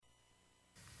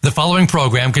The following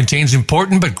program contains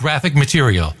important but graphic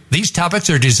material. These topics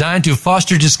are designed to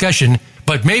foster discussion,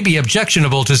 but may be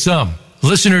objectionable to some.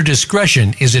 Listener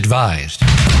discretion is advised.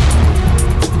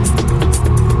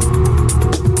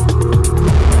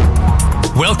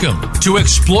 Welcome to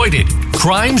Exploited: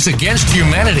 Crimes Against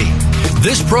Humanity.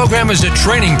 This program is a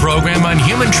training program on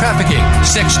human trafficking,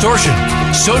 sextortion,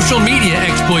 social media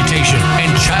exploitation,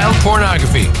 and child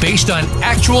pornography based on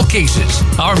actual cases.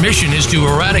 Our mission is to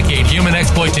eradicate human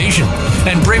exploitation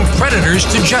and bring predators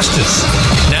to justice.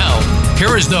 Now,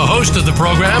 here is the host of the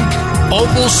program,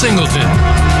 Opal Singleton.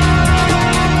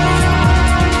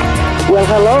 Well,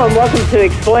 hello and welcome to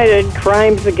Exploited: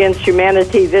 Crimes Against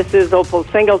Humanity. This is Opal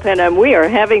Singleton, and we are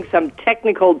having some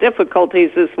technical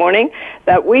difficulties this morning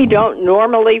that we don't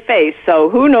normally face. So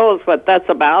who knows what that's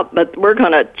about, but we're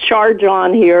going to charge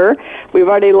on here. We've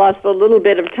already lost a little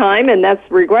bit of time, and that's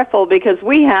regretful because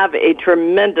we have a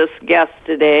tremendous guest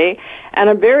today, and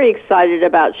I'm very excited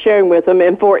about sharing with him.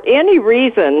 And for any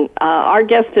reason, our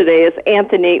guest today is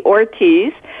Anthony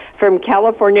Ortiz from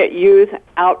California Youth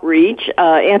Outreach.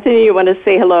 Anthony, you want to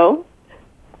say hello?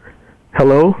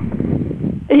 Hello?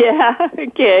 Yeah,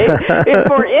 okay. If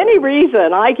for any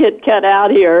reason I get cut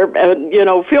out here,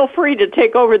 feel free to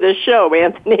take over the show,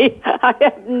 Anthony. I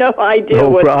have no idea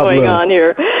what's going on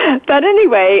here. But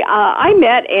anyway, I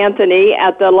met Anthony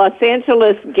at the Los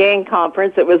Angeles Gang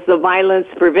Conference. It was the Violence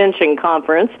Prevention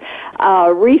Conference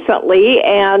recently,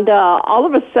 and all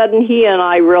of a sudden he and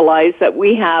I realized that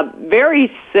we have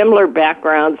very similar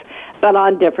backgrounds, but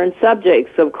on different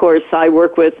subjects. Of course, I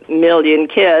work with Million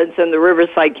Kids and the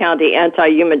Riverside County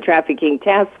Anti-Human Trafficking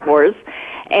Task Force,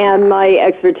 and my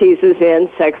expertise is in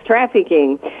sex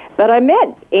trafficking. But I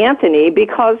met Anthony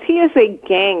because he is a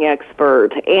gang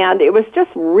expert, and it was just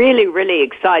really, really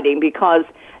exciting because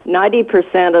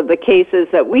 90% of the cases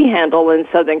that we handle in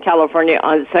Southern California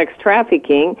on sex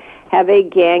trafficking have a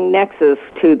gang nexus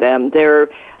to them. They're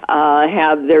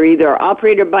either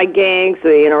operated by gangs,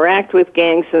 they interact with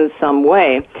gangs in some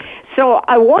way. So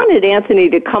I wanted Anthony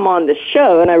to come on the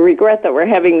show, and I regret that we're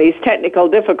having these technical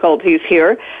difficulties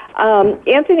here.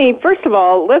 Anthony, first of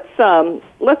all, let's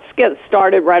get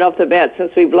started right off the bat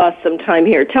since we've lost some time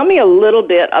here. Tell me a little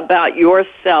bit about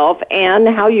yourself and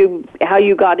how you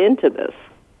got into this.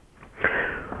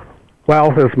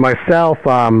 Well, as myself,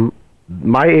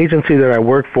 my agency that I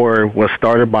work for was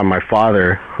started by my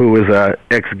father, who was a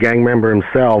ex-gang member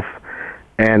himself.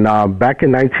 And back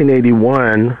in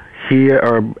 1981,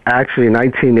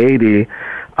 1980,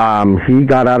 he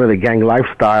got out of the gang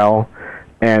lifestyle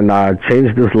and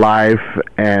changed his life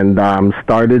and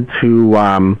started to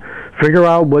figure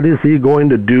out what is he going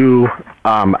to do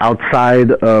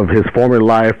outside of his former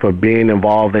life of being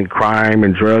involved in crime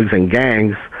and drugs and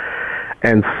gangs.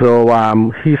 And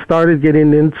so he started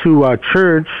getting into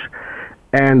church,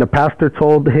 and the pastor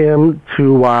told him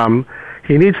to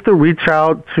he needs to reach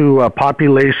out to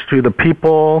to the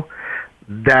people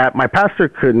that my pastor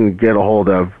couldn't get a hold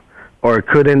of or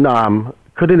couldn't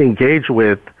engage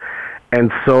with.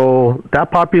 And so that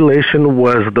population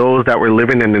was those that were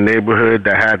living in the neighborhood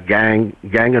that had gang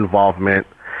involvement,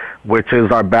 which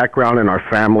is our background in our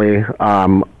family.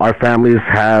 Our families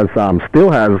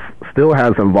still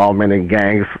has involvement in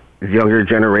gangs, younger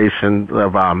generations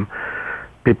of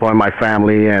people in my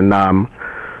family, and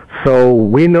so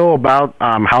we know about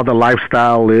how the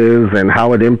lifestyle is and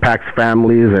how it impacts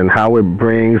families and how it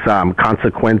brings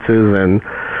consequences. And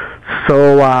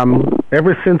so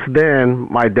ever since then,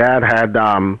 my dad had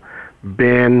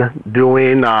been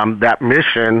doing that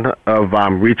mission of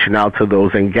reaching out to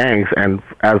those in gangs. And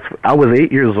as I was 8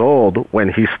 years old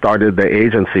when he started the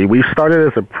agency, we started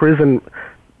as a prison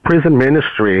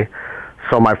ministry.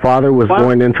 So my father was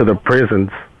going into the prisons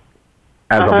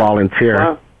as a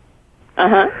volunteer.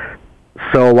 Wow.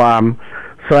 So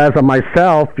as a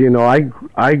myself,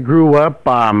 I grew up,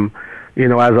 as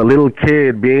a little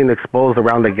kid being exposed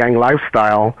around the gang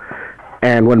lifestyle.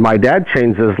 And when my dad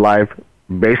changed his life,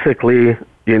 basically,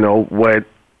 when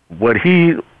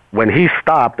he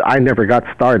stopped, I never got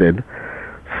started.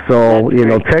 So,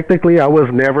 technically I was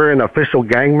never an official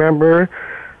gang member,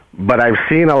 but I've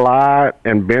seen a lot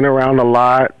and been around a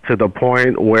lot to the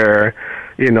point where,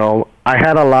 I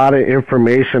had a lot of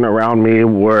information around me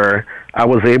where I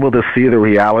was able to see the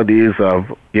realities of,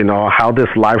 how this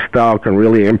lifestyle can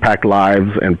really impact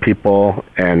lives and people.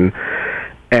 And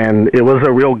it was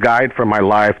a real guide for my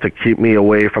life to keep me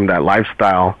away from that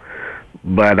lifestyle.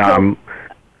 But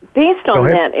based on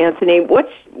that, Anthony,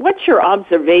 what's your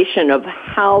observation of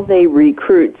how they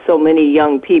recruit so many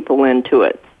young people into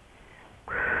it?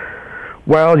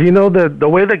 Well, the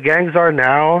way the gangs are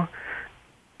now,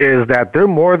 is that they're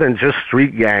more than just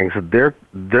street gangs.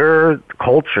 They're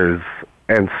cultures.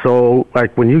 And so,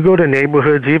 like, when you go to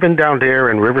neighborhoods, even down there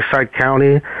in Riverside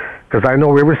County, because I know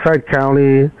Riverside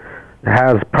County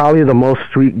has probably the most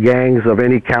street gangs of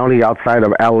any county outside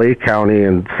of L.A. County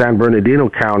and San Bernardino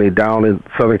County down in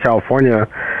Southern California.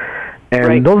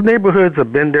 And those neighborhoods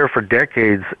have been there for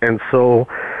decades. And so,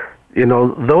 you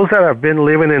know, those that have been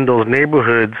living in those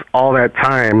neighborhoods all that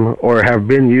time or have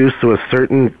been used to a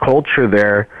certain culture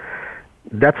there,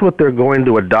 that's what they're going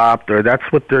to adopt, or that's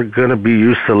what they're going to be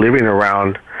used to living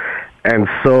around. And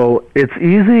so it's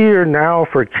easier now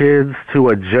for kids to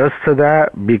adjust to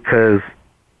that because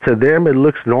to them it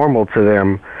looks normal to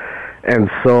them.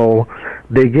 And so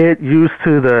they get used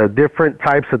to the different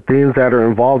types of things that are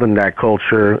involved in that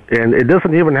culture. And it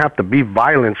doesn't even have to be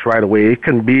violence right away. It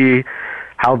can be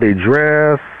how they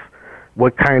dress,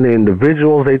 what kind of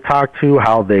individuals they talk to,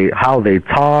 how they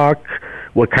talk,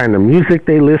 what kind of music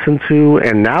they listen to.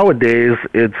 And nowadays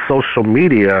it's social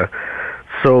media.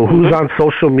 So who's on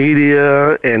social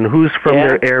media and who's from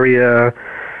their area,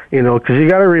 you know, because you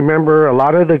got to remember a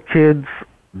lot of the kids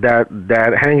that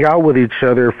hang out with each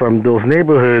other from those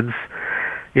neighborhoods,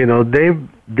 you know,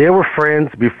 they were friends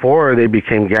before they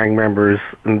became gang members.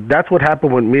 And that's what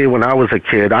happened with me when I was a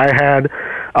kid. I had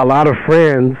a lot of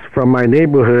friends from my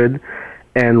neighborhood,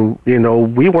 and, you know,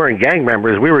 we weren't gang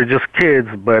members. We were just kids.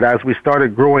 But as we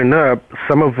started growing up,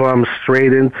 some of them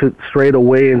strayed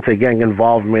away into gang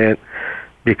involvement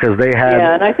because they had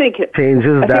and I think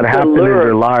changes that happened in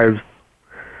their lives.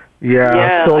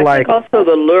 So I like think also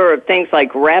the lure of things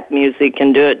like rap music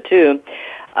can do it too.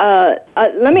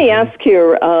 Let me ask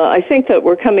here, I think that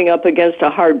we're coming up against a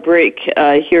hard break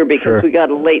here because we got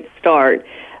a late start.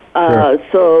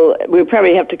 So we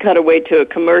probably have to cut away to a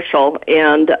commercial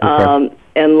and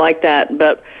like that.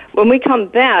 But when we come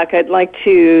back, I'd like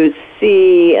to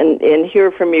see and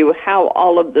hear from you how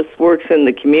all of this works in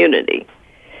the community.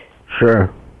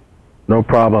 Sure, no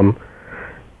problem.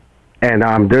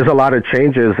 And there's a lot of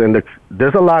changes in the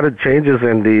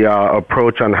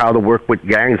approach on how to work with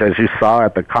gangs, as you saw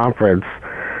at the conference.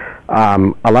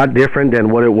 A lot different than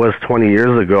what it was 20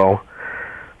 years ago.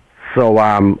 So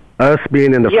us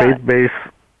being in the faith-based,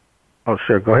 oh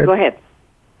sure, go ahead. Go ahead.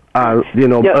 Us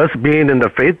being in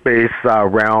the faith-based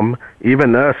realm,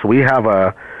 even us, we have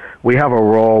a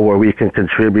role where we can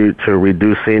contribute to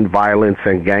reducing violence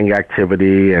and gang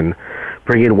activity and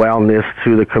bringing wellness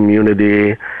to the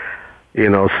community. You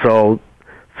know, so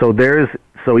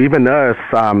even us,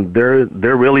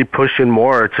 they're really pushing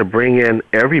more to bring in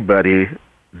everybody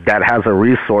that has a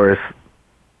resource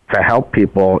to help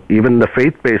people, even the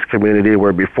faith-based community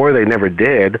where before they never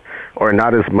did or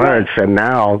not as much, and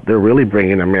now they're really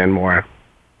bringing them in more.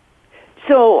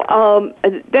 So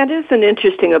that is an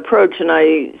interesting approach, and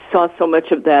I saw so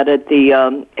much of that at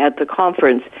the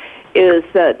conference. Is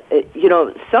that, you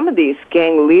know, some of these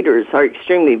gang leaders are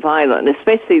extremely violent,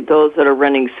 especially those that are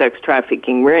running sex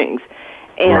trafficking rings.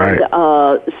 And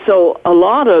so a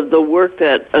lot of the work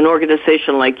that an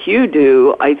organization like you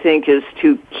do, I think, is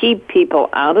to keep people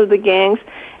out of the gangs,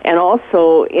 and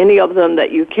also any of them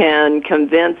that you can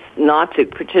convince not to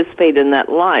participate in that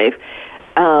life.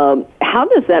 How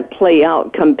does that play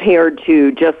out compared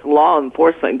to just law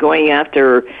enforcement going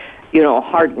after, you know,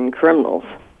 hardened criminals?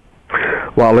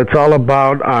 Well, it's all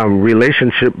about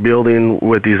relationship building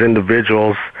with these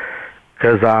individuals,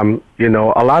 because you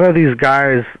know, a lot of these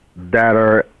guys that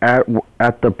are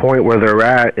at the point where they're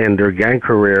at in their gang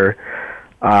career,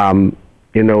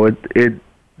 you know,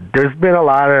 there's been a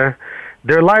lot of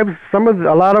their lives. A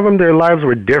lot of them, their lives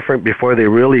were different before they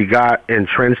really got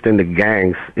entrenched in the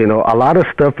gangs. You know, a lot of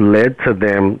stuff led to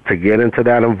them to get into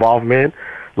that involvement.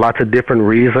 Lots of different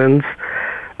reasons.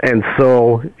 And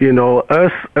so, you know,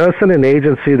 us in an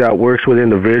agency that works with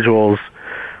individuals,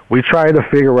 we try to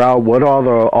figure out what all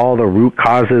the root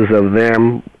causes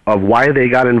of why they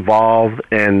got involved,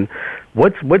 and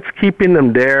what's keeping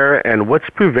them there, and what's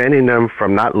preventing them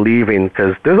from not leaving.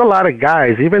 Because there's a lot of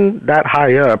guys, even that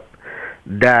high up,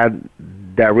 that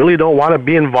really don't want to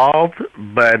be involved,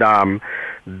 but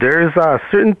there's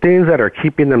certain things that are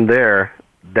keeping them there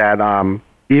that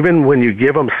even when you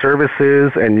give them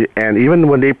services and even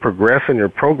when they progress in your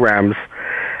programs,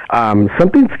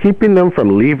 something's keeping them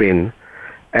from leaving.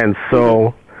 And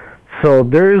so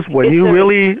there's fear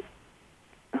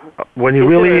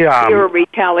of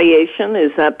retaliation,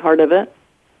 is that part of it?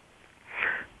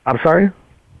 I'm sorry?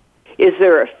 Is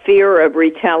there a fear of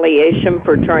retaliation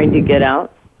for trying to get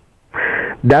out?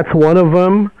 That's one of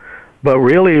them, but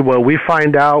really what we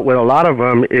find out with a lot of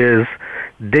them is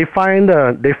they find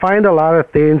a lot of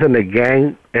things in the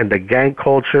gang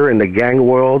culture, in the gang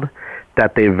world,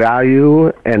 that they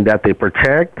value and that they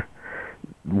protect,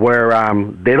 where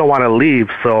they don't want to leave.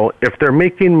 So if they're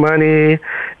making money,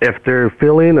 if they're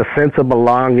feeling a sense of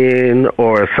belonging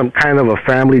or some kind of a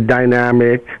family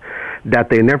dynamic that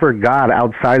they never got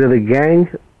outside of the gang,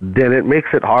 then it makes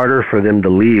it harder for them to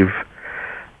leave.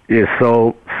 Yeah,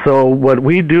 so what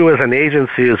we do as an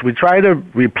agency is we try to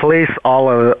replace all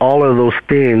of those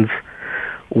things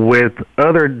with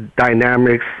other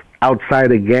dynamics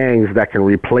outside of gangs that can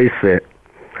replace it,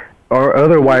 or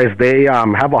otherwise they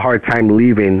have a hard time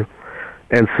leaving.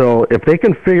 And so if they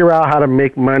can figure out how to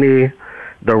make money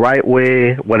the right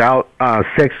way without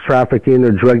sex trafficking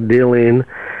or drug dealing,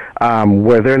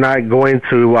 where they're not going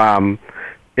to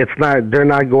they're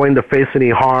not going to face any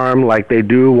harm like they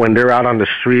do when they're out on the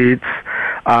streets.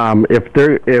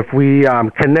 If we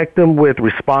connect them with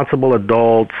responsible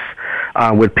adults,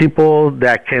 with people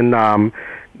that can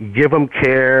give them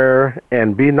care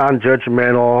and be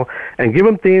non-judgmental and give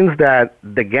them things that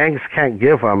the gangs can't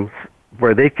give them,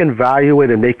 where they can value it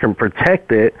and they can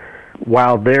protect it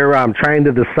while they're trying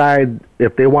to decide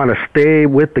if they want to stay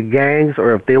with the gangs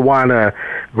or if they want to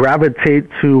gravitate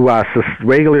to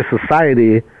regular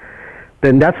society,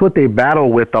 then that's what they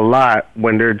battle with a lot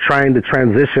when they're trying to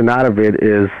transition out of it,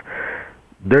 is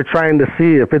they're trying to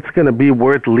see if it's going to be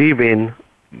worth leaving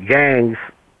gangs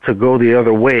to go the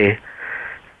other way.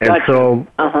 And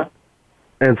gotcha.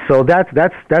 so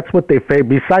that's what they face,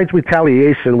 besides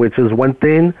retaliation, which is one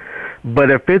thing. But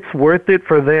if it's worth it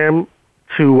for them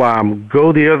to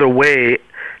go the other way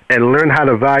and learn how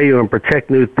to value and protect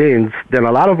new things, then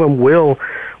a lot of them will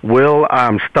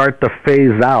start to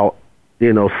phase out.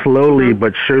 Slowly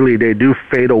but surely they do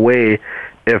fade away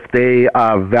if they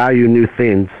value new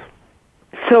things.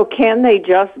 So can they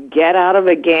just get out of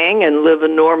a gang and live a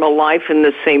normal life in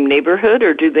the same neighborhood,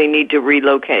 or do they need to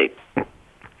relocate?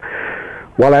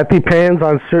 Well, that depends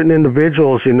on certain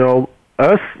individuals.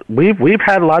 We've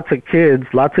had lots of kids,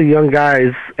 lots of young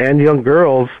guys and young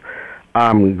girls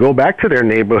go back to their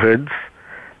neighborhoods,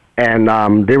 and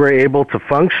they were able to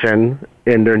function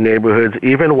in their neighborhoods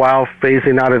even while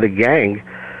phasing out of the gang.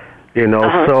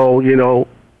 So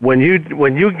when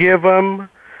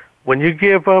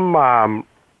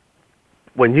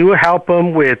you help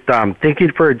them with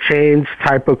thinking for a change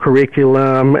type of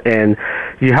curriculum, and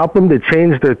you help them to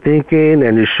change their thinking,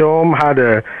 and you show them how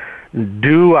to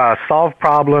solve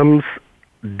problems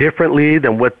differently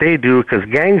than what they do, because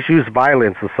gangs use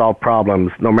violence to solve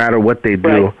problems no matter what they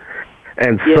do. Right.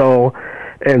 And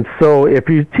so if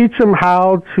you teach them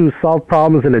how to solve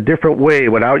problems in a different way,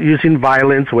 without using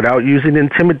violence, without using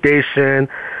intimidation,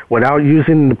 without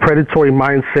using the predatory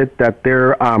mindset that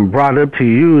they're brought up to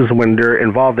use when they're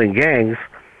involved in gangs,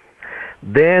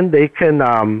 then they can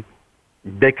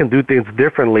do things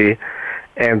differently.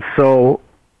 And so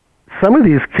some of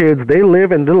these kids, they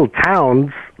live in little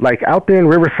towns, like out there in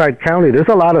Riverside County. There's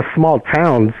a lot of small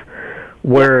towns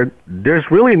where there's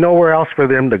really nowhere else for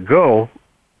them to go,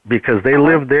 because they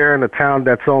live there in a town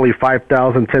that's only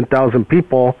 5,000, 10,000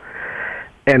 people,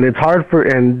 and it's hard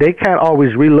and they can't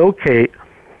always relocate.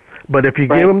 But if you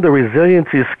give them the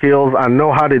resiliency skills on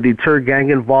know how to deter gang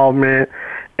involvement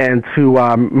and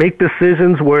to make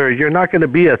decisions where you're not going to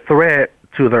be a threat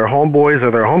to their homeboys or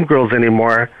their homegirls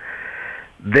anymore,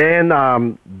 then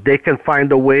they can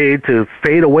find a way to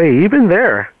fade away even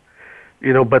there.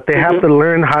 But they have to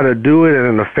learn how to do it in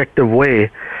an effective way.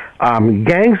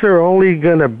 Gangs are only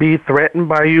going to be threatened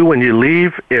by you when you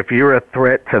leave if you're a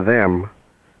threat to them.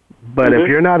 But if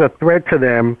you're not a threat to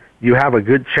them, you have a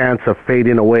good chance of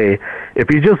fading away. If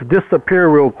you just disappear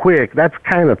real quick, that's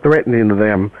kind of threatening to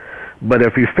them. But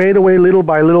if you fade away little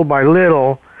by little by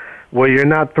little, where you're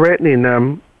not threatening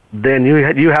them, then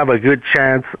you have a good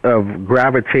chance of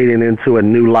gravitating into a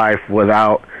new life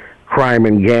without crime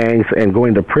and gangs and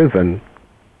going to prison.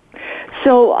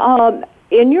 So,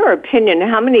 in your opinion,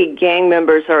 how many gang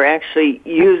members are actually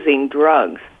using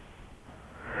drugs?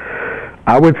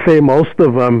 I would say most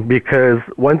of them, because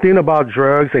one thing about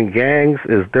drugs and gangs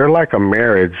is they're like a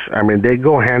marriage. I mean, they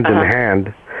go hand in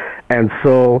hand. And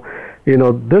so,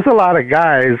 there's a lot of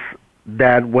guys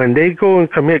that when they go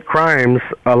and commit crimes,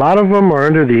 a lot of them are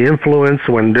under the influence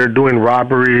when they're doing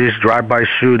robberies, drive-by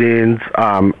shootings,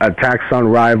 attacks on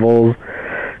rivals.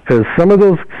 Because some of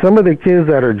the kids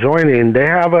that are joining,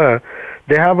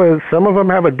 some of them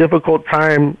have a difficult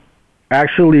time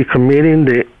actually committing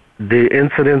the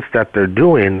incidents that they're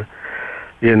doing.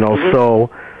 So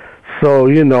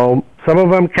some of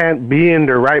them can't be in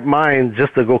their right mind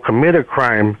just to go commit a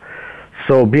crime.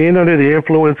 So being under the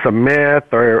influence of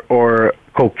meth or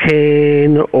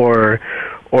cocaine or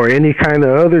any kind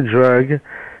of other drug,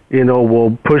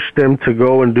 will push them to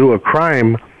go and do a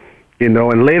crime.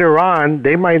 And later on,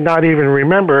 they might not even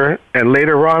remember, and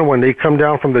later on, when they come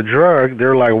down from the drug,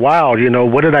 they're like, wow,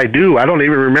 what did I do? I don't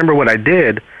even remember what I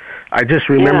did. I just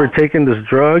remember taking this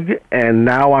drug, and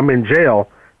now I'm in jail.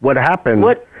 What happened?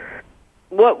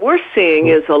 What we're seeing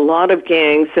is a lot of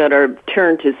gangs that are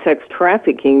turned to sex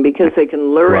trafficking because they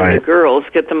can lure in the girls,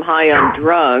 get them high on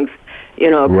drugs,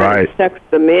 kind of sex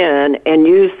them in, and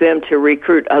use them to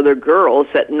recruit other girls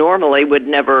that normally would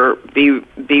never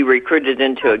be recruited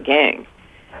into a gang.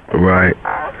 Right.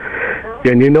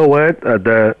 And you know what?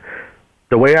 The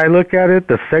way I look at it,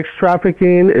 the sex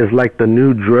trafficking is like the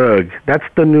new drug. That's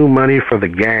the new money for the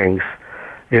gangs,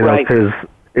 because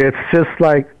it's just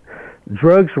like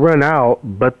drugs run out,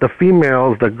 but the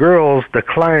females, the girls, the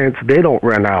clients, they don't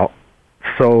run out.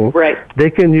 So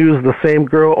they can use the same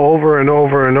girl over and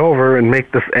over and over and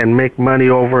make money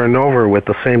over and over with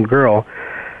the same girl.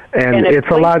 And it's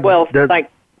a lot. Go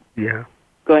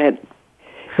ahead.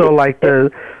 So like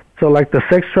the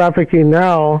sex trafficking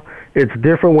now, it's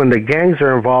different when the gangs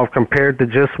are involved compared to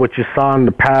just what you saw in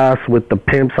the past with the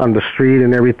pimps on the street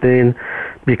and everything.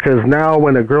 Because now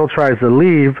when a girl tries to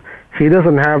leave, she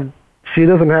doesn't have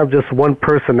just one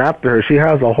person after her. She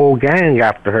has a whole gang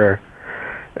after her.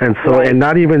 And so, and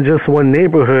not even just one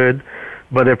neighborhood,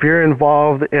 but if you're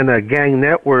involved in a gang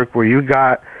network where you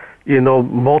got,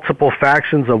 multiple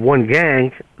factions of one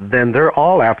gang, then they're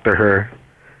all after her.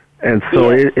 And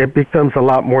so it becomes a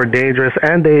lot more dangerous,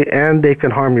 and they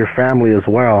can harm your family as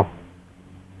well.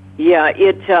 Yeah,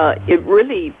 it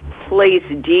really plays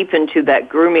deep into that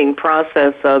grooming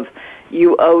process of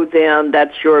you owe them,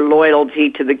 that's your loyalty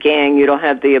to the gang, you don't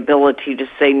have the ability to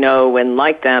say no and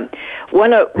like that.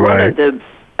 One of the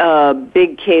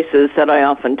big cases that I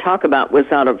often talk about was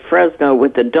out of Fresno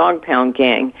with the Dog Pound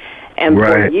Gang. And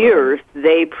for years,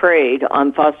 they preyed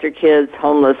on foster kids,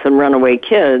 homeless, and runaway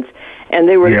kids. And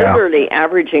they were literally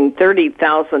averaging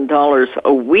 $30,000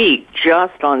 a week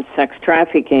just on sex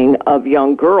trafficking of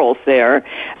young girls there.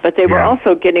 But they were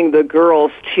also getting the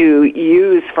girls to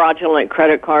use fraudulent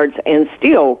credit cards and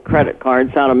steal credit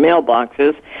cards out of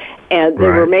mailboxes. And they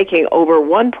were making over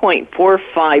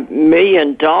 $1.45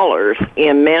 million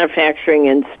in manufacturing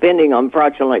and spending on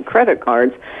fraudulent credit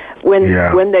cards.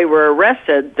 When they were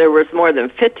arrested, there was more than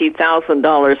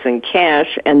 $50,000 in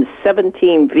cash and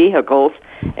 17 vehicles,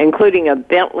 including a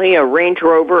Bentley, a Range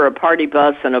Rover, a party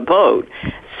bus, and a boat.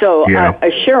 So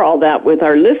I share all that with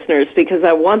our listeners because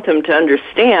I want them to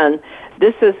understand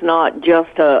this is not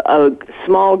just a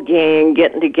small gang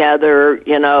getting together,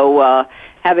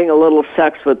 having a little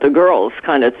sex with the girls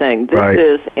kind of thing. This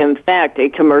is, in fact, a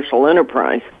commercial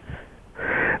enterprise.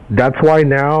 That's why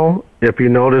now, if you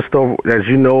noticed, as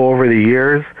you know, over the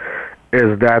years,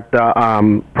 is that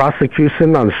the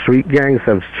prosecution on street gangs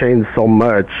has changed so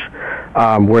much,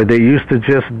 where they used to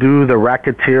just do the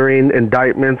racketeering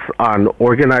indictments on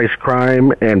organized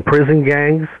crime and prison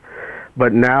gangs,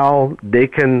 but now they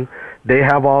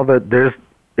have all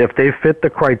if they fit the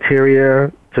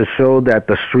criteria to show that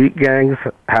the street gangs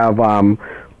have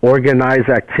organized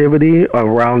activity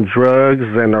around drugs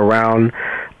and around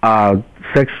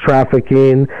sex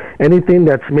trafficking, anything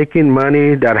that's making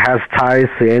money that has ties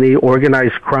to any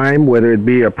organized crime, whether it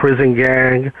be a prison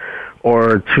gang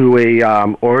or to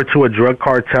a drug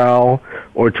cartel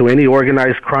or to any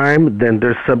organized crime, then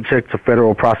they're subject to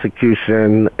federal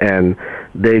prosecution and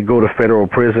they go to federal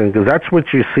prison. Because that's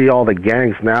what you see all the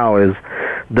gangs now is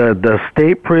the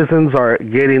state prisons are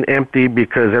getting empty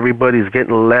because everybody's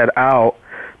getting let out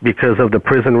because of the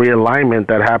prison realignment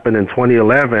that happened in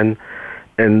 2011.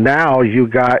 And now you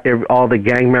got all the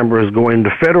gang members going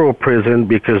to federal prison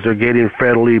because they're getting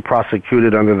federally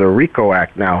prosecuted under the RICO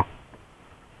Act now.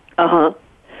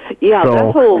 Yeah,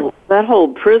 so, that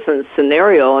whole prison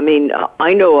scenario. I mean,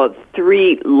 I know of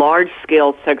 3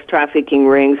 large-scale sex trafficking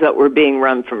rings that were being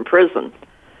run from prison.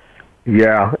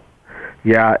 Yeah,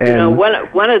 and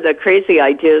one of the crazy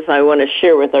ideas I want to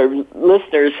share with our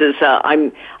listeners is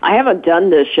I haven't done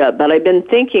this yet, but I've been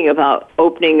thinking about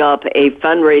opening up a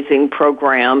fundraising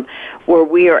program where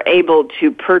we are able to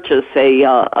purchase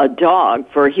a dog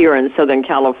for here in Southern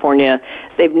California.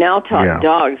 They've now taught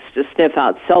dogs to sniff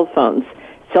out cell phones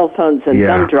and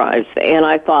thumb drives. And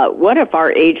I thought, what if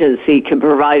our agency could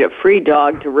provide a free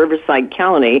dog to Riverside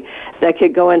County that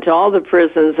could go into all the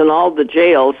prisons and all the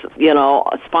jails,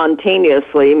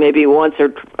 spontaneously, maybe once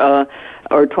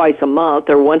or twice a month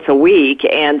or once a week,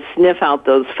 and sniff out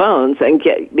those phones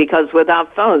because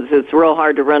without phones, it's real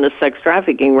hard to run a sex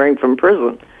trafficking ring from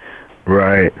prison.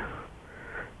 Right.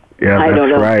 Yeah, I don't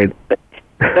know. Right. But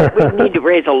we need to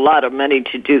raise a lot of money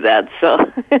to do that, so...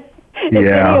 If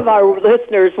any of our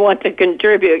listeners want to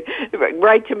contribute,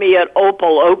 write to me at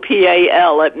Opal,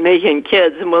 OPAL, at Million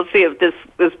Kids, and we'll see if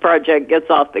this project gets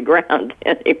off the ground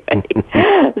anyway.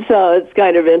 So it's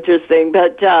kind of interesting.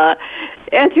 But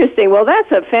interesting. Well,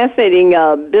 that's a fascinating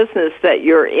business that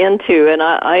you're into, and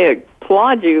I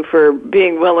applaud you for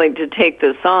being willing to take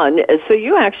this on. So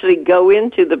you actually go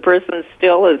into the prison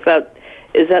still? Is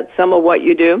that some of what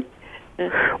you do?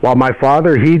 Well, my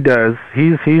father, he does.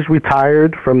 He's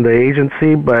retired from the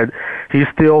agency, but he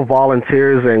still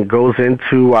volunteers and goes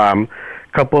into a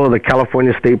couple of the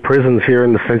California state prisons here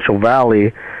in the Central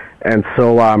Valley. And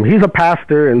so he's a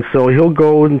pastor, and so he'll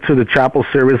go into the chapel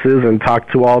services and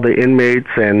talk to all the inmates,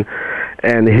 and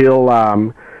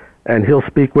he'll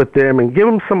speak with them and give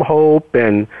them some hope,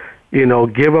 and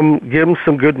give them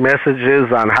some good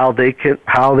messages on how they can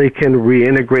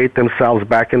reintegrate themselves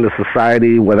back into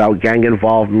society without gang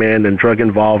involvement and drug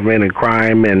involvement and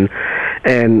crime. And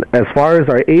as far as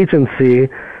our agency,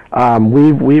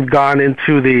 we've gone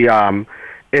into the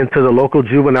local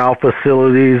juvenile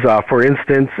facilities. For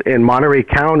instance, in Monterey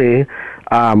County,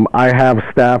 I have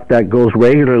staff that goes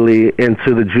regularly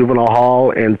into the juvenile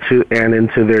hall and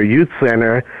into their youth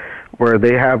center, where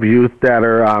they have youth that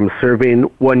are serving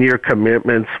one-year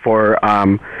commitments for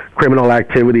criminal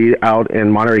activity out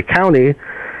in Monterey County.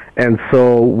 And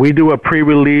so we do a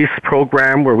pre-release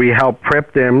program where we help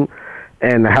prep them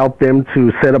and help them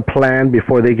to set a plan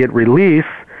before they get released.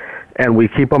 And we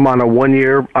keep them on a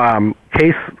one-year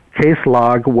case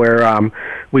log where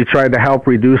we try to help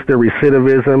reduce their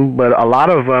recidivism. But a lot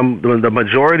of them, the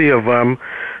majority of them,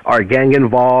 are gang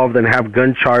involved and have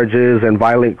gun charges and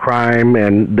violent crime,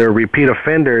 and they're repeat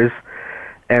offenders.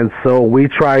 And so we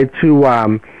try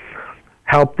to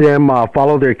help them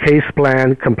follow their case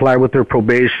plan, comply with their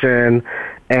probation,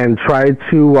 and try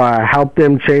to help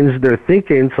them change their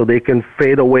thinking so they can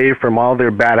fade away from all their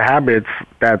bad habits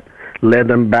that led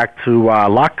them back to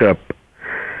lockup.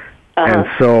 And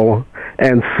so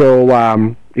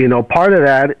part of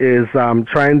that is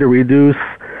trying to reduce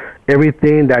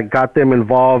everything that got them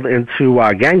involved into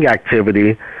gang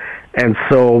activity. And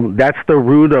so that's the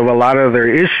root of a lot of their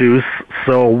issues.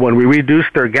 So when we reduce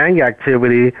their gang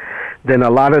activity, then a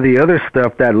lot of the other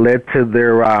stuff that led to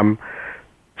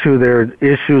their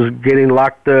issues getting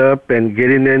locked up and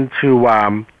getting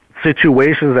into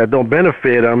situations that don't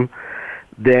benefit them,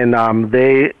 then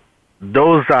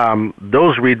those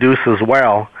reduce as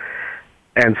well.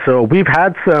 And so we've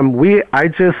had some.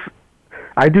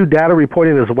 I do data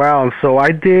reporting as well, and so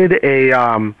I did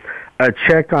a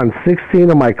check on 16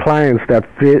 of my clients that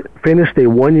finished a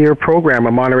one-year program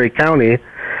in Monterey County,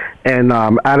 and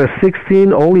out of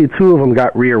 16, only 2 of them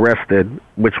got rearrested,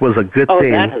 which was a good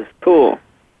thing. Oh, that is cool.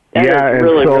 That is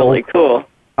really cool.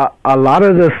 A lot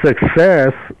of the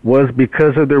success was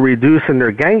because of the reducing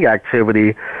their gang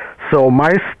activity. So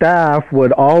my staff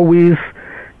would always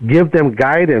give them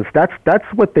guidance. That's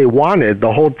what they wanted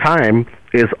the whole time,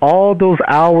 is all those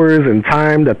hours and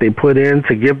time that they put in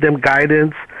to give them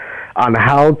guidance on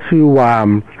how to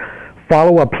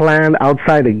follow a plan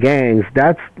outside of gangs.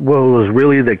 That's what was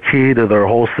really the key to their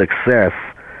whole success.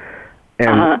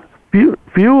 And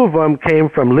few of them came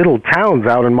from little towns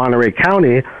out in Monterey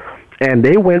County, and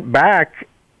they went back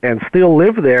and still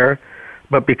live there,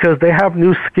 but because they have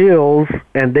new skills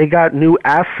and they got new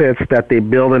assets that they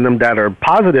build in them that are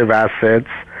positive assets,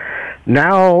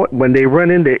 now when they run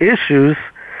into issues,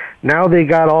 now they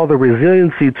got all the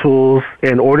resiliency tools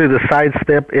in order to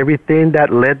sidestep everything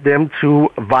that led them to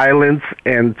violence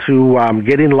and to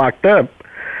getting locked up.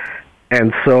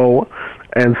 And so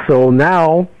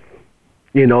now,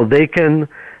 they can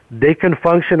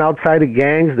function outside of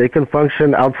gangs. They can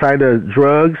function outside of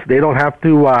drugs. They don't have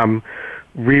to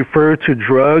refer to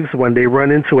drugs when they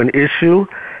run into an issue,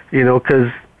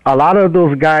 because a lot of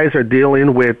those guys are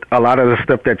dealing with a lot of the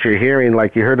stuff that you're hearing,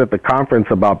 like you heard at the conference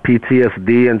about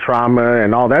PTSD and trauma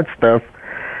and all that stuff.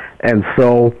 And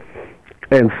so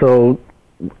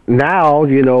now,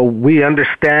 we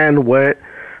understand what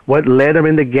led them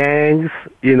into gangs,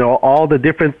 all the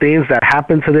different things that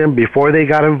happened to them before they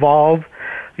got involved,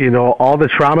 all the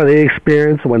trauma they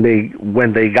experienced when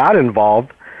they got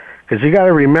involved. Because you got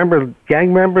to remember,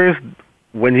 gang members,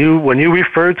 when you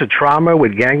refer to trauma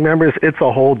with gang members, it's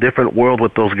a whole different world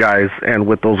with those guys and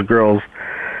with those girls,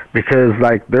 because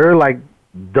they're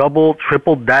double,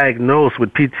 triple diagnosed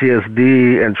with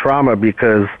PTSD and trauma,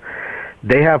 because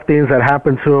they have things that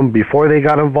happened to them before they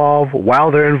got involved,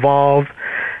 while they're involved,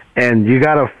 and you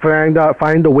got to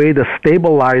find a way to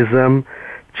stabilize them,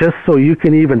 just so you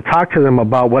can even talk to them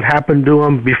about what happened to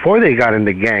them before they got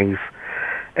into gangs.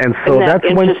 And so that's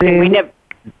one thing.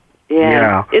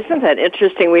 Yeah. Isn't that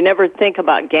interesting? We never think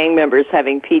about gang members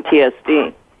having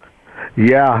PTSD.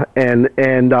 Yeah, and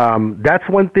that's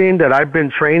one thing that I've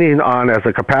been training on as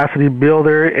a capacity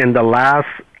builder in the last,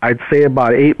 I'd say,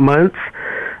 about 8 months.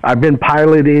 I've been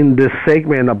piloting this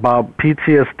segment about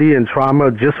PTSD and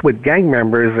trauma just with gang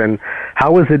members, and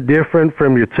how is it different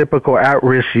from your typical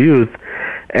at-risk youth.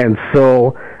 And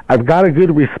so I've got a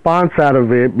good response out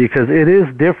of it because it is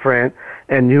different,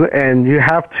 and you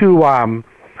have to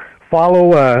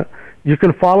you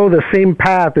can follow the same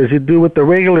path as you do with the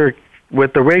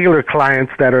regular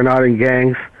clients that are not in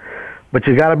gangs, but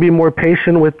you got to be more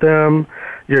patient with them.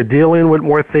 You're dealing with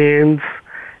more things,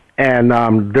 and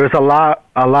there's a lot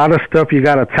of stuff you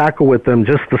got to tackle with them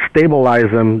just to stabilize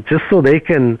them, just so they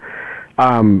can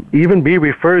even be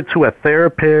referred to a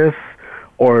therapist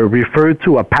or referred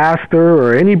to a pastor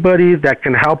or anybody that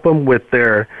can help them with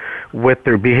their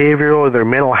behavioral or their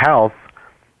mental health.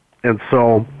 And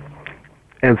so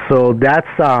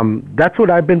that's what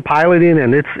I've been piloting,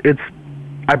 and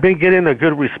I've been getting a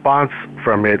good response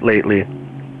from it lately.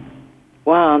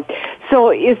 Wow.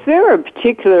 So is there a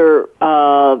particular,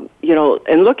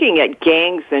 in looking at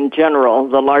gangs in general,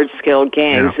 the large-scale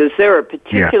gangs, is there a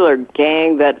particular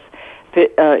gang that's,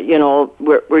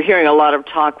 we're hearing a lot of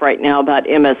talk right now about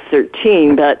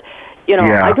MS-13, but,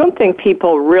 I don't think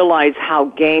people realize how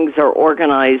gangs are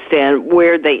organized and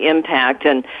where they impact.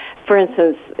 And, for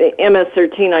instance,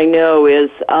 MS-13 I know is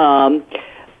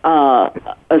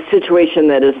a situation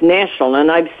that is national,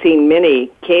 and I've seen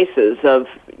many cases of,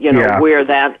 where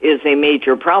that is a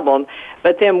major problem.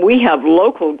 But then we have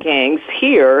local gangs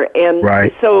here,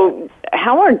 and so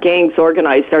how are gangs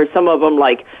organized? Are some of them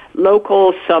like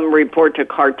local, some report to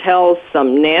cartels,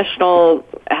 some national?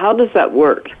 How does that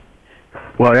work?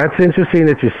 Well, that's interesting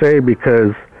that you say,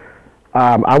 because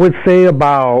I would say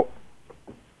about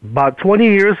 20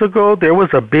 years ago, there was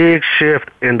a big shift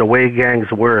in the way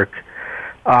gangs work.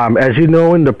 As you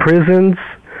know, in the prisons,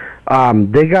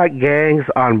 they got gangs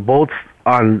on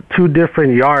two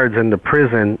different yards in the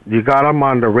prison. You got them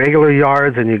on the regular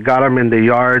yards, and you got them in the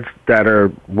yards that are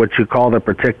what you call the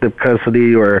protective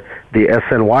custody or the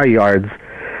SNY yards.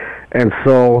 And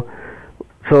so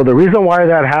the reason why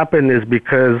that happened is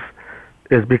because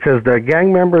the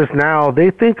gang members now,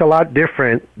 they think a lot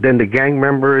different than the gang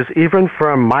members even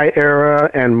from my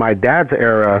era and my dad's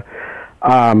era.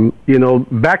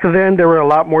 Back then they were a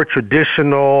lot more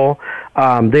traditional.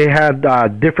 They had a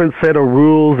different set of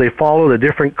rules. They followed a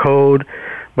different code.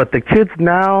 But the kids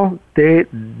now, they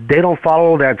don't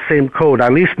follow that same code.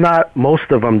 At least not most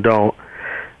of them don't.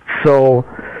 So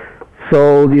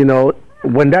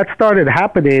when that started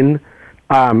happening,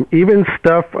 even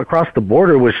stuff across the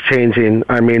border was changing.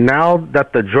 I mean, now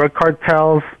that the drug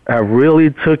cartels have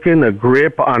really taken a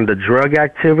grip on the drug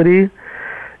activity,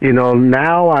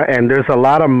 now, and there's a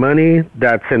lot of money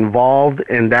that's involved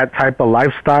in that type of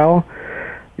lifestyle.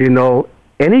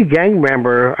 Any gang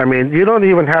member, I mean, you don't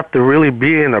even have to really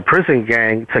be in a prison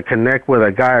gang to connect with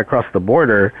a guy across the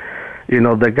border.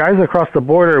 The guys across the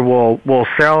border will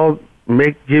sell,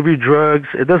 give you drugs.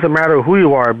 It doesn't matter who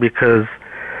you are, because,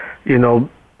 you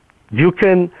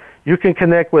can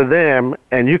connect with them,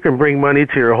 and you can bring money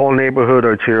to your whole neighborhood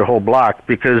or to your whole block.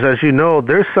 Because, as you know,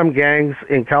 there's some gangs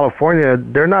in California,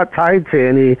 they're not tied to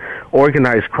any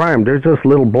organized crime. They're just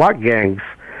little block gangs.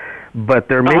 But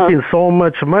they're making so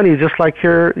much money, just like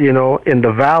here, in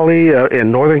the Valley,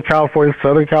 in Northern California,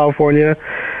 Southern California.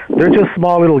 They're just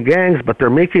small little gangs, but they're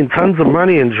making tons of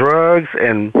money in drugs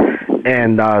and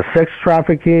sex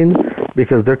trafficking,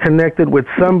 because they're connected with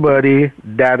somebody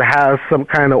that has some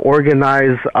kind of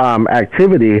organized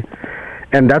activity.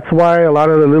 And that's why a lot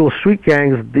of the little street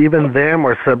gangs, even them,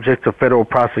 are subject to federal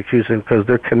prosecution, because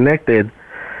they're connected.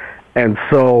 And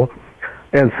so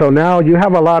now you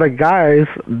have a lot of guys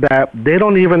that they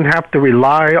don't even have to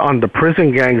rely on the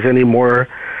prison gangs anymore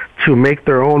to make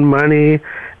their own money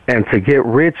and to get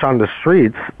rich on the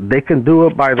streets. They can do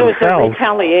it by themselves. So is there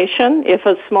retaliation if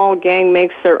a small gang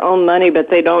makes their own money but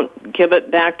they don't give it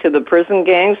back to the prison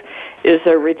gangs? Is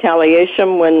there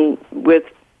retaliation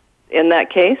in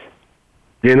that case?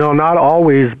 Not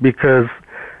always, because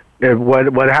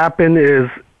what happened is,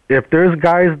 if there's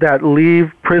guys that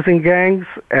leave prison gangs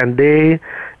and they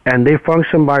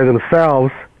function by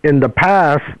themselves, in the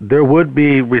past there would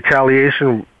be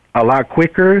retaliation a lot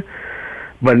quicker.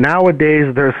 But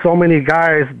nowadays there's so many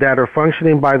guys that are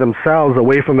functioning by themselves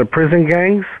away from the prison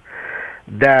gangs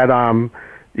that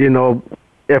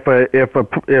if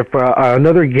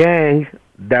another gang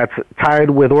that's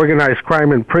tied with organized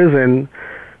crime in prison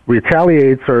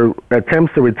retaliates or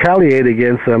attempts to retaliate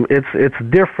against them, it's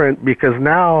different, because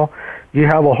now you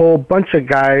have a whole bunch of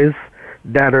guys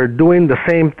that are doing the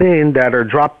same thing, that are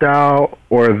dropped out,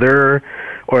 or they're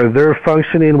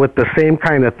functioning with the same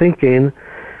kind of thinking,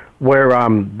 where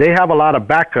they have a lot of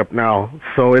backup now.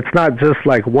 So it's not just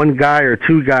like one guy or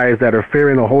two guys that are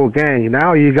fearing a whole gang.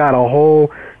 Now you got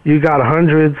hundreds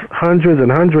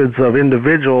and hundreds of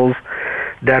individuals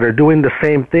that are doing the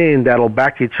same thing that'll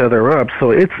back each other up. So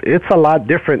it's a lot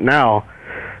different now.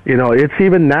 You know, it's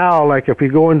even now, like if you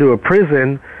go into a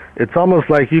prison, it's almost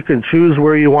like you can choose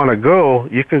where you want to go.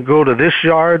 You can go to this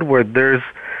yard where there's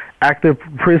active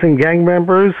prison gang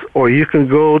members, or you can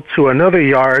go to another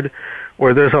yard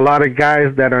where there's a lot of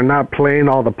guys that are not playing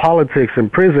all the politics in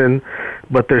prison,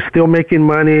 but they're still making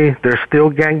money, they're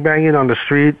still gangbanging on the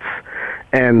streets,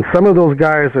 and some of those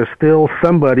guys are still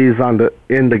somebodies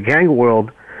in the gang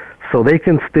world, so they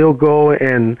can still go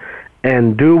and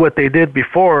do what they did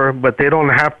before, but they don't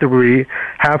have to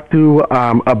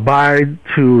abide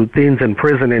to things in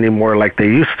prison anymore like they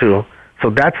used to.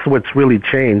 So that's what's really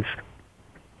changed.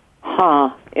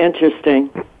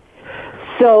 Interesting.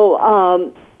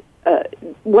 So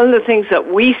one of the things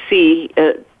that we see,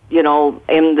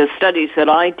 in the studies that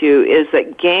I do, is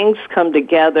that gangs come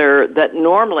together that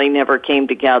normally never came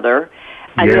together.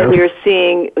 And then you're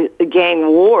seeing gang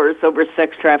wars over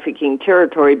sex trafficking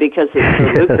territory because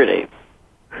it's so lucrative.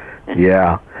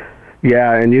 Yeah,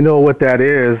 and you know what that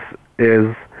is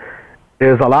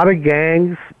a lot of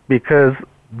gangs, because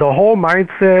the whole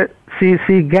mindset,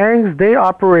 see, gangs, they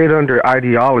operate under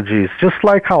ideologies, just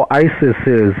like how ISIS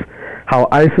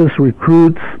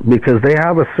recruits, because they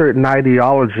have a certain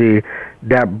ideology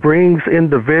that brings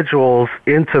individuals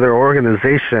into their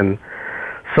organization.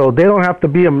 So they don't have to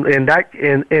be in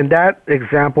that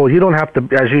example. You don't have to,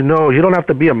 as you know, you don't have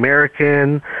to be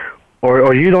American,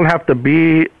 or you don't have to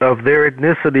be of their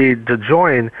ethnicity to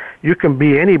join. You can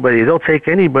be anybody. They'll take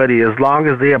anybody as long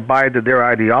as they abide to their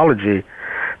ideology.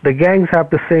 The gangs have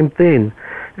the same thing.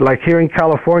 Like here in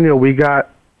California, we got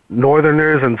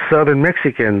Northerners and Southern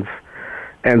Mexicans,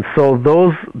 and so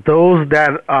those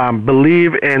that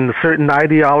believe in certain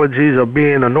ideologies of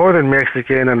being a Northern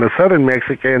Mexican and a Southern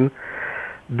Mexican,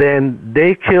 then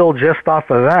they kill just off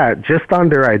of that, just on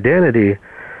their identity.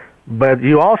 But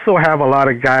you also have a lot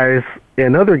of guys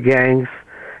in other gangs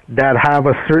that have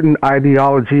a certain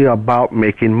ideology about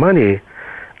making money,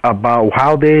 about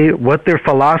what their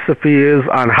philosophy is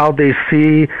on how they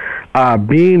see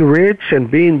being rich and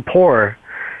being poor.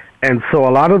 And so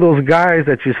a lot of those guys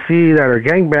that you see that are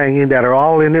gangbanging, that are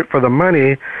all in it for the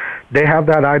money, they have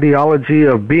that ideology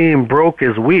of being broke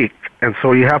is weak, and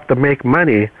so you have to make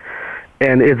money.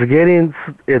 And it's getting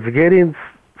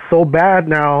so bad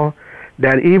now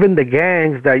that even the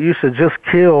gangs that used to just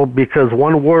kill because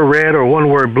one wore red or one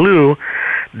wore blue,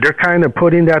 they're kind of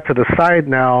putting that to the side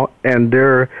now, and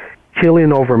they're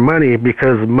killing over money,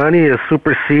 because money is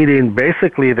superseding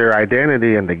basically their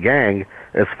identity in the gang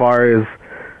as far as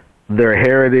their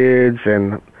heritage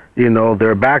and,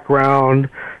 their background,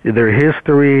 their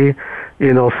history.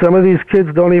 Some of these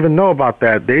kids don't even know about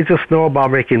that. They just know about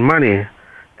making money.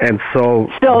 And so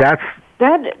that's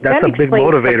a big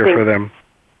motivator for them.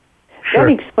 Sure.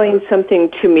 That explains something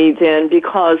to me then,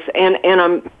 because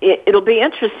it'll be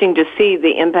interesting to see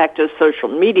the impact of social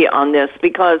media on this,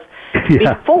 because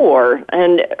before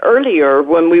and earlier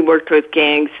when we worked with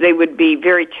gangs, they would be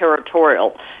very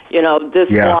territorial, this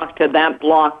block to that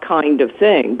block kind of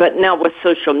thing. But now with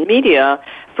social media,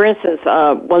 for instance,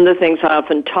 one of the things I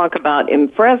often talk about in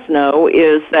Fresno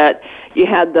is that you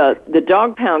had the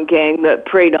Dog Pound gang that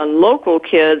preyed on local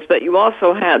kids, but you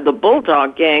also had the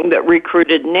Bulldog gang that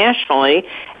recruited nationally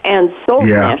and sold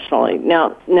nationally.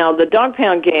 Now the Dog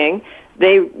Pound gang,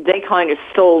 they kind of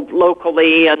sold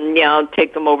locally and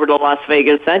take them over to Las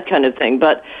Vegas, that kind of thing.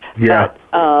 But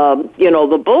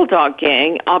the Bulldog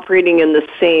gang operating in the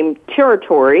same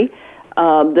territory.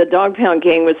 The Dog Pound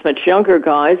gang was much younger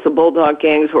guys. The Bulldog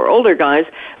gangs were older guys,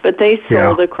 but they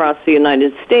sold across the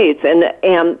United States.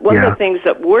 And one of the things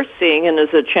that we're seeing, and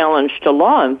is a challenge to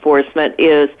law enforcement,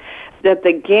 is that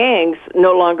the gangs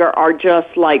no longer are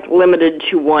just like limited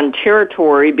to one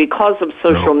territory because of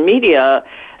social media.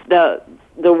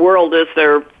 The world is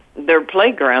their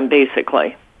playground,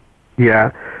 basically.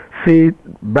 Yeah. See,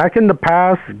 back in the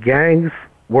past, gangs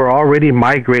were already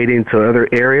migrating to other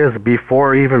areas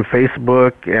before even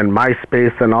Facebook and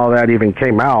MySpace and all that even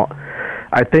came out.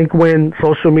 I think when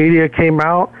social media came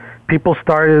out, people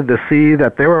started to see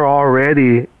that they were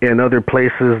already in other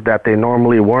places that they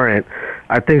normally weren't.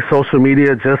 I think social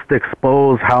media just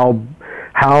exposed how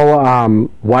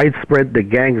widespread the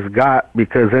gangs got,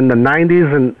 because in the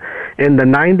 90s,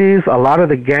 a lot of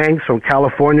the gangs from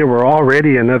California were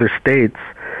already in other states.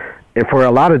 for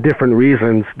a lot of different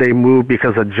reasons. They move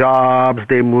because of jobs.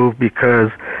 They move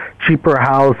because cheaper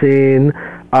housing.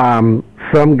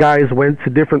 Some guys went to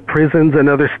different prisons in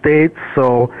other states,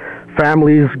 so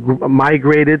families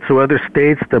migrated to other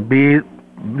states to be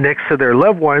next to their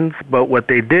loved ones. But what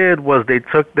they did was they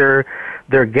took their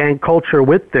gang culture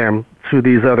with them to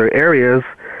these other areas,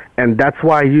 and that's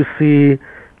why you see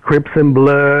Crips and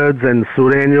Bloods and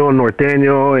Sureño and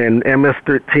Norteño and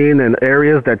MS-13 and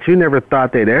areas that you never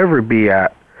thought they'd ever be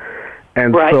at.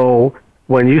 And so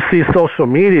when you see social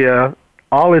media,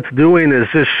 all it's doing is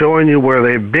just showing you where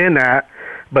they've been at.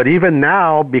 But even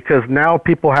now, because now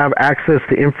people have access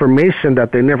to information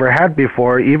that they never had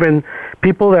before, even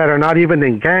people that are not even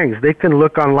in gangs, they can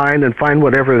look online and find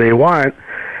whatever they want,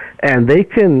 and they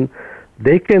can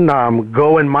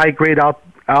go and migrate out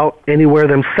anywhere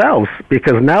themselves,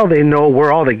 because now they know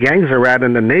where all the gangs are at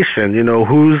in the nation. You know,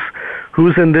 who's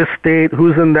in this state,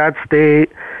 who's in that state.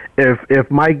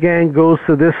 If my gang goes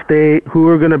to this state, who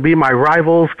are going to be my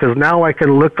rivals? Because now I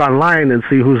can look online and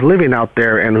see who's living out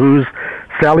there and who's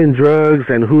selling drugs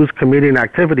and who's committing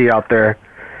activity out there.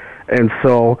 And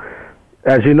so,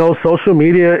 as you know, social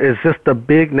media is just a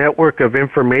big network of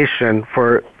information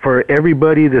for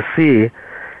everybody to see.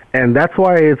 And that's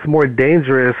why it's more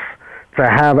dangerous to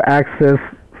have access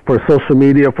for social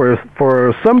media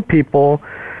for some people,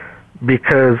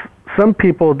 because some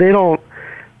people,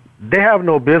 they have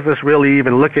no business really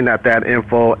even looking at that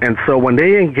info. And so when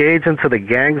they engage into the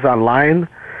gangs online,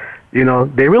 you know,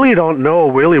 they really don't know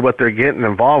really what they're getting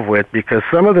involved with, because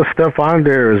some of the stuff on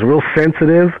there is real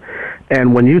sensitive.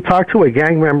 And when you talk to a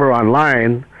gang member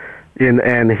online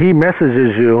and he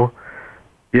messages you,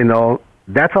 you know,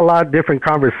 that's a lot different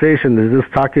conversation than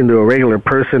just talking to a regular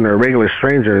person or a regular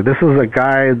stranger. This is a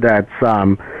guy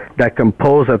that can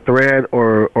pose a threat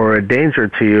or a danger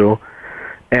to you.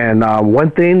 And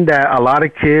one thing that a lot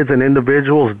of kids and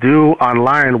individuals do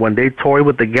online when they toy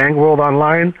with the gang world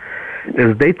online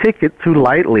is they take it too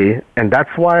lightly, and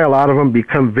that's why a lot of them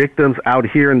become victims out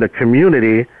here in the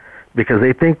community, because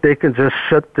they think they can just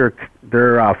shut their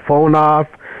phone off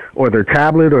or their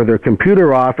tablet or their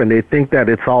computer off, and they think that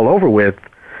it's all over with.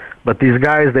 But these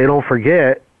guys, they don't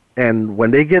forget, and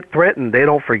when they get threatened, they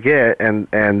don't forget,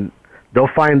 and they'll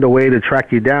find a way to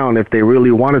track you down if they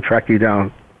really want to track you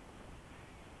down.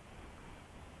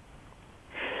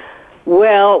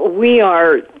 Well, we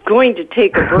are going to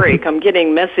take a break. I'm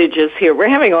getting messages here. We're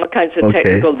having all kinds of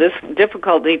technical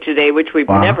difficulty today, which we've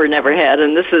never had,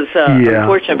 and this is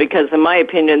unfortunate, because in my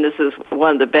opinion, this is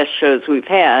one of the best shows we've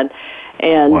had.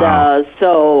 And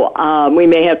so we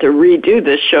may have to redo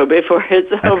this show before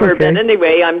it's over. Okay. But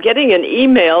anyway, I'm getting an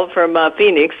email from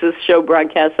Phoenix. This show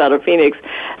broadcasts out of Phoenix,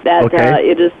 that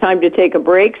it is time to take a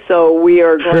break. So we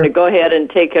are going to go ahead and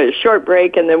take a short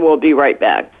break, and then we'll be right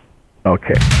back.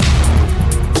 Okay.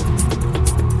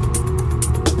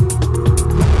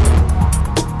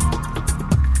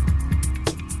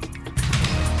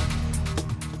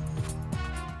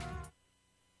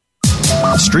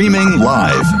 Streaming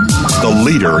live, the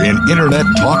leader in Internet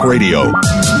talk radio,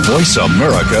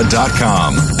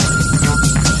 VoiceAmerica.com.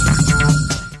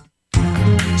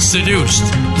 Seduced,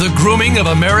 The Grooming of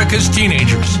America's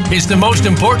Teenagers is the most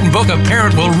important book a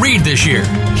parent will read this year.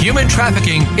 Human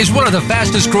trafficking is one of the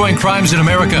fastest growing crimes in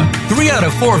America. 3 out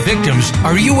of 4 victims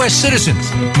are U.S.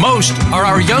 citizens. Most are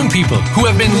our young people who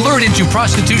have been lured into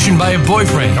prostitution by a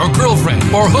boyfriend or girlfriend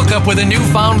or hook up with a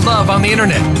newfound love on the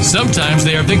internet. Sometimes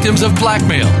they are victims of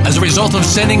blackmail as a result of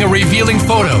sending a revealing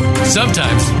photo.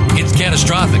 Sometimes it's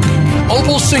catastrophic.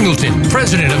 Opal Singleton,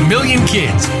 president of Million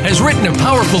Kids, has written a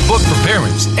powerful book for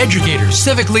parents, educators,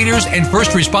 civic leaders, and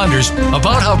first responders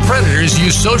about how predators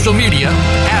use social media,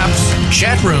 apps,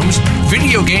 chat rooms,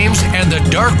 video games, and the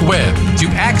dark web to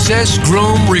access,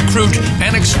 groom, recruit,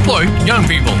 and exploit young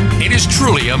people. It is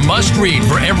truly a must-read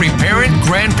for every parent,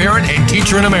 grandparent, and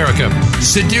teacher in America.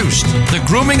 Seduced, The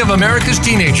Grooming of America's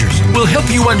Teenagers will help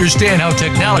you understand how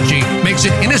technology makes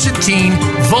an innocent teen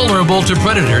vulnerable to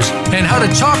predators and how to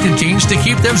talk to teens to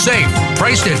keep them safe.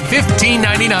 Priced at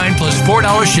 $15.99 plus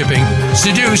 $4 shipping,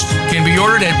 Seduced can be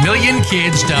ordered at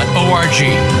millionkids.org.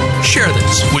 Share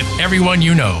this with everyone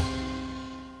you know.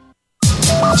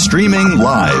 Streaming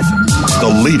live, the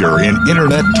leader in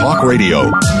Internet talk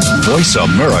radio,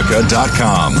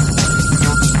 VoiceAmerica.com.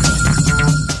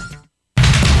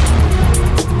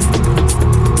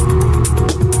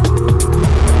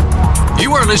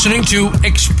 You are listening to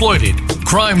Exploited,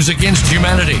 Crimes Against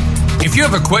Humanity. If you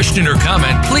have a question or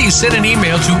comment, please send an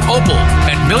email to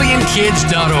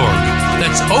opal@millionkids.org.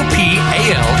 That's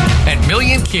OPAL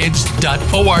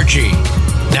 @millionkids.org.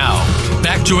 Now,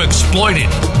 back to Exploited,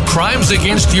 Crimes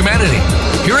Against Humanity.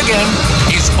 Here again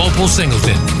is Opal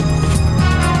Singleton.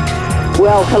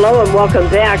 Well, hello and welcome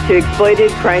back to Exploited,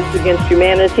 Crimes Against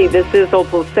Humanity. This is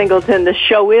Opal Singleton. The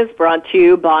show is brought to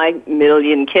you by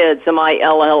Million Kids,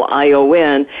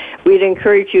 MILLION. We'd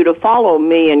encourage you to follow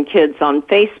me and Kids on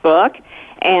Facebook.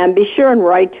 And be sure and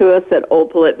write to us at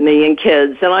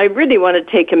Opal@MillionKids. And I really want to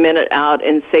take a minute out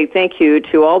and say thank you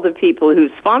to all the people who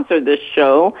sponsor this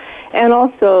show and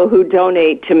also who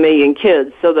donate to Million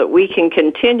Kids so that we can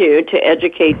continue to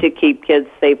educate to keep kids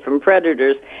safe from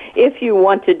predators. If you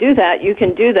want to do that, you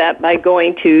can do that by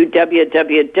going to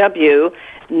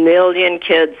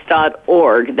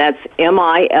www.millionkids.org. That's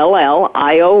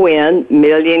MILLION,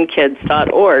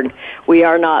 millionkids.org. We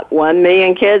are not 1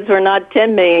 million kids, we're not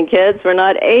 10 million kids, we're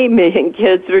not a million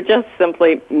kids, we're just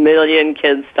simply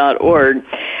millionkids.org.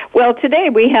 Well, today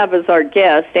we have as our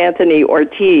guest Anthony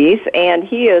Ortiz, and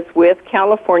he is with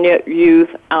California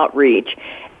Youth Outreach.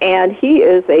 And he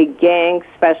is a gang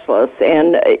specialist.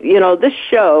 And, this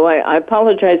show, I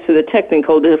apologize for the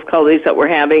technical difficulties that we're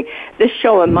having. This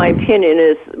show, in my opinion,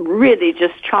 is really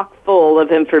just chock full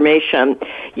of information.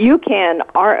 You can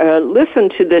listen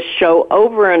to this show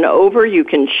over and over. You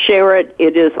can share it.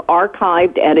 It is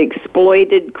archived at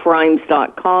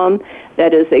exploitedcrimes.com.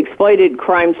 That is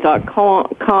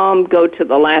exploitedcrimes.com. Go to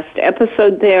the last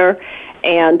episode there.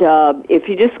 And if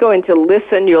you just go into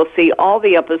listen, you'll see all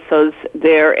the episodes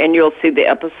there, and you'll see the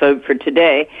episode for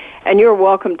today. And you're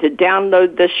welcome to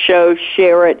download this show,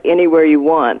 share it anywhere you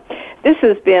want. This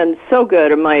has been so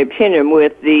good, in my opinion,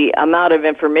 with the amount of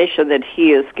information that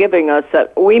he is giving us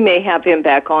that we may have him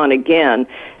back on again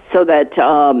so that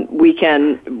we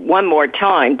can, one more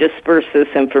time, disperse this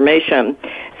information.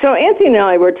 So Anthony and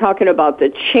I were talking about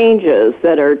the changes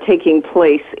that are taking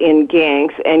place in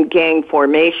gangs and gang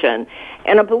formation.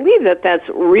 And I believe that that's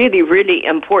really, really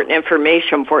important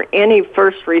information for any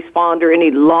first responder,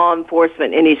 any law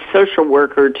enforcement, any social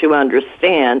worker to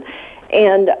understand.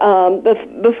 And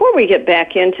before we get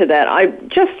back into that, I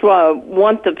just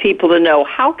want the people to know,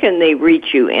 how can they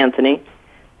reach you, Anthony?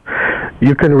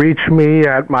 You can reach me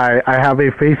at I have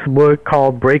a Facebook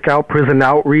called Breakout Prison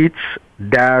Outreach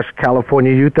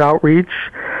California Youth Outreach.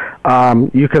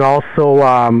 You can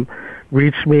also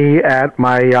reach me at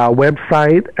my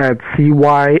website at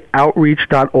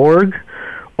cyoutreach.org,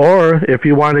 or if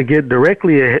you want to get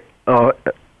directly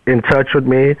in touch with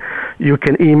me, you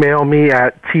can email me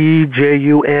at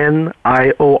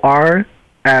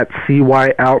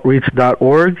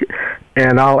tjunior@cyoutreach.org,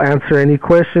 and I'll answer any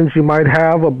questions you might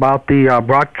have about the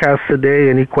broadcast today,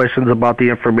 any questions about the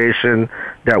information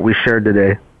that we shared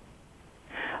today.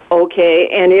 Okay,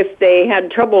 and if they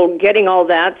had trouble getting all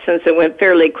that, since it went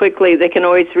fairly quickly, they can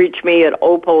always reach me at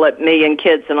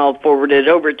Opal@MillionKids, and I'll forward it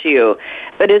over to you.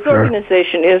 But his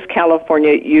organization is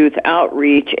California Youth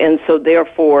Outreach, and so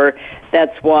therefore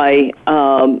that's why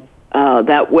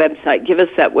that website. Give us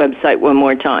that website one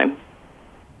more time.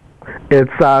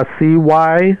 It's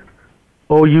CYOUTREACH,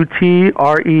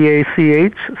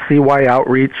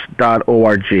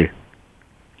 cyoutreach.org.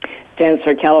 Stands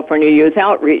for California Youth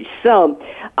Outreach. So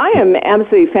I am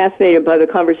absolutely fascinated by the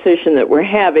conversation that we're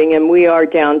having, and we are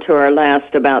down to our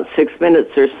last about 6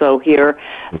 minutes or so here.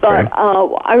 But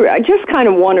I just kind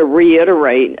of want to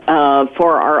reiterate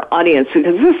for our audience,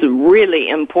 because this is really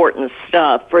important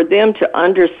stuff, for them to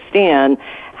understand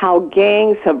how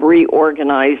gangs have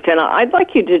reorganized. And I'd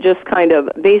like you to just kind of,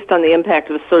 based on the impact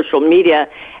of social media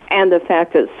and the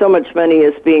fact that so much money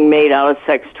is being made out of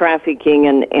sex trafficking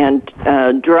and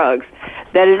drugs,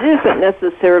 that it isn't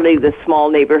necessarily the small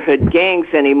neighborhood gangs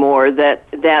anymore, that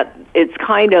it's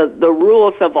kind of the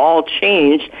rules have all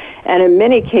changed, and in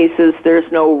many cases there's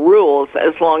no rules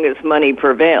as long as money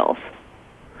prevails.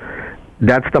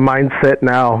 That's the mindset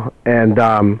now. And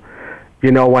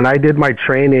when I did my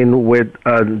training with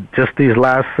just these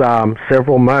last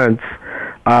several months,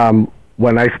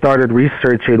 when I started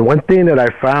researching, one thing that I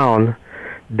found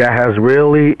that has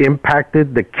really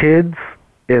impacted the kids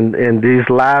in these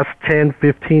last 10,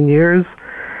 15 years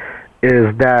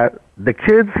is that the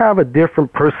kids have a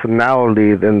different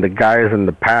personality than the guys in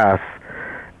the past.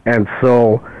 And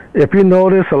so if you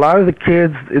notice, a lot of the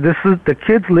kids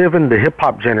live in the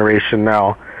hip-hop generation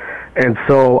now. And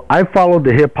so I followed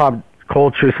the hip-hop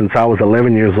culture since I was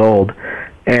 11 years old.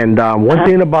 And one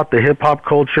thing about the hip-hop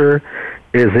culture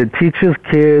is it teaches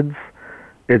kids,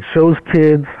 it shows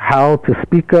kids how to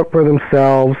speak up for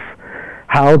themselves,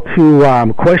 how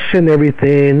to question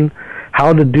everything,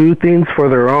 how to do things for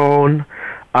their own,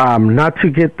 not to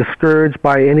get discouraged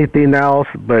by anything else,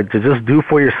 but to just do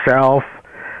for yourself.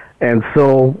 And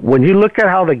so when you look at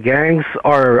how the gangs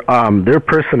are, their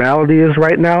personality is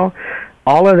right now,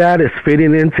 all of that is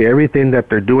fitting into everything that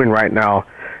they're doing right now,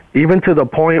 even to the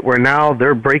point where now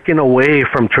they're breaking away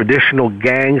from traditional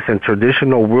gangs and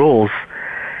traditional rules,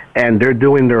 and they're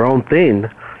doing their own thing.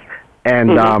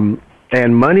 And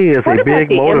and money is a big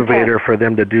motivator for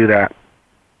them to do that.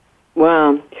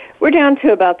 Wow. We're down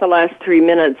to about the last 3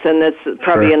 minutes, and this is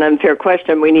probably an unfair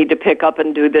question. We need to pick up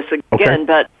and do this again,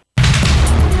 but...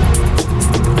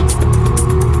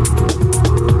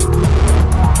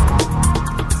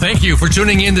 Thank you for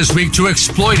tuning in this week to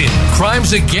Exploited,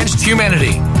 Crimes Against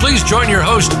Humanity. Please join your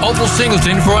host, Opal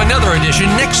Singleton, for another edition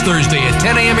next Thursday at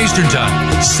 10 a.m. Eastern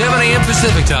Time, 7 a.m.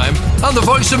 Pacific Time on the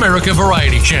Voice America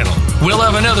Variety Channel. We'll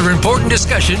have another important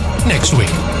discussion next week.